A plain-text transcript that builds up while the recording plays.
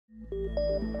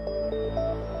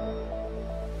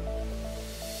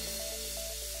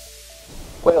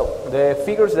Well, the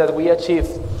figures that we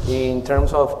achieved in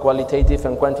terms of qualitative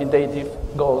and quantitative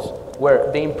goals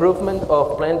were the improvement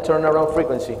of plant turnaround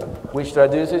frequency, which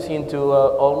traduces into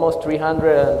almost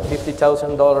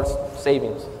 $350,000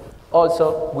 savings.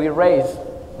 Also, we raised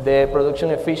the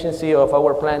production efficiency of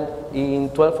our plant in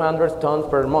 1,200 tons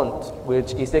per month,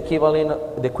 which is the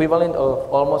equivalent of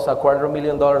almost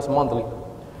 $250,000 monthly.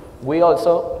 We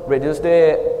also reduced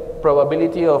the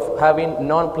probability of having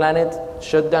non-planned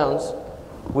shutdowns,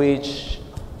 which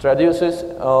traduces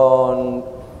on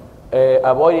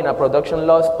avoiding a production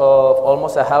loss of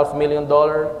almost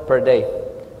 $500,000 per day.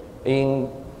 In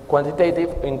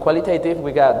qualitative,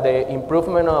 we got the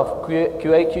improvement of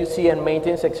QA/QC and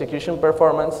maintenance execution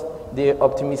performance, the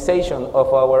optimization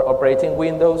of our operating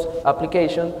Windows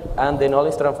application, and the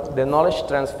knowledge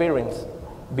transference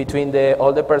between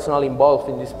all the personnel involved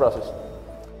in this process.